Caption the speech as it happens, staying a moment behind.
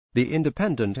The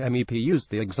independent MEP used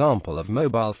the example of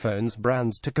mobile phones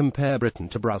brands to compare Britain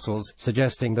to Brussels,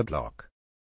 suggesting the bloc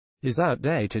is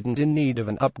outdated and in need of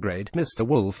an upgrade. Mr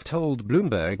Woolfe told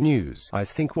Bloomberg News, "I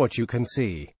think what you can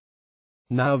see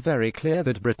now very clear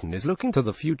that Britain is looking to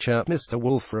the future." Mr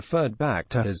Woolfe referred back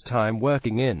to his time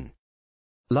working in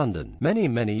London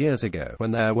many years ago,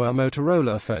 when there were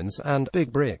Motorola phones and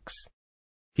big bricks.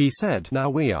 He said, "Now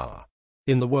we are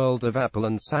in the world of Apple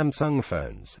and Samsung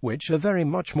phones, which are very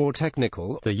much more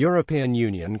technical. The European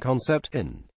Union concept,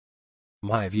 in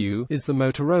my view, is the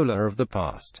Motorola of the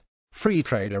past. Free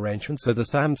trade arrangements are the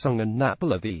Samsung and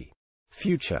Apple of the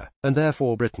future, and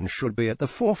therefore Britain should be at the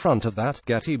forefront of that."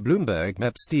 Getty. Bloomberg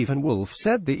MEP Stephen Woolfe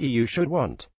said the EU should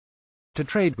want to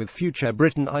trade with future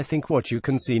Britain. "I think what you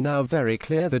can see now very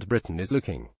clear that Britain is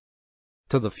looking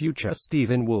to the future."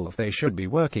 Stephen Woolfe, "They should be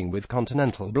working with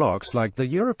continental blocs like the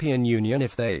European Union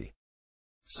if they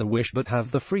so wish, but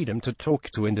have the freedom to talk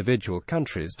to individual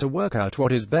countries to work out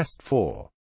what is best for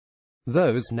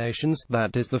those nations.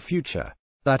 That is the future.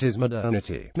 That is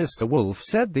modernity." Mr Woolfe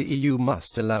said the EU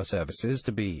must allow services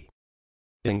to be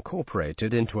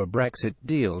incorporated into a Brexit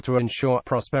deal to ensure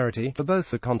prosperity for both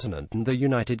the continent and the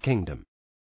United Kingdom.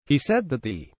 He said that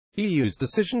the EU's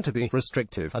decision to be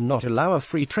restrictive and not allow a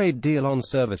free trade deal on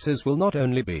services will not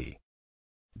only be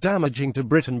damaging to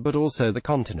Britain but also the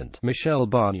continent. Michel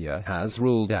Barnier has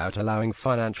ruled out allowing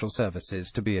financial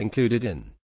services to be included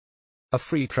in a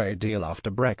free trade deal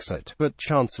after Brexit, but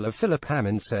Chancellor Philip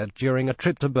Hammond said during a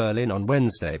trip to Berlin on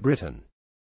Wednesday Britain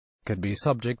could be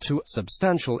subject to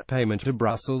substantial payment to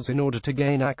Brussels in order to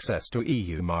gain access to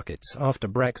EU markets after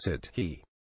Brexit. He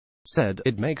said,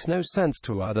 "It makes no sense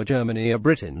to either Germany or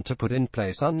Britain to put in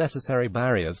place unnecessary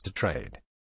barriers to trade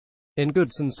in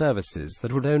goods and services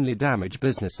that would only damage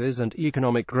businesses and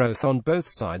economic growth on both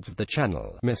sides of the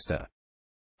Channel." Mr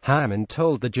Hammond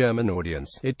told the German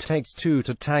audience, "It takes two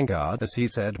to tango." As he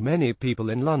said, many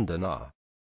people in London are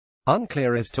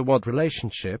unclear as to what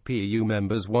relationship EU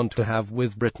members want to have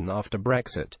with Britain after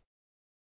Brexit.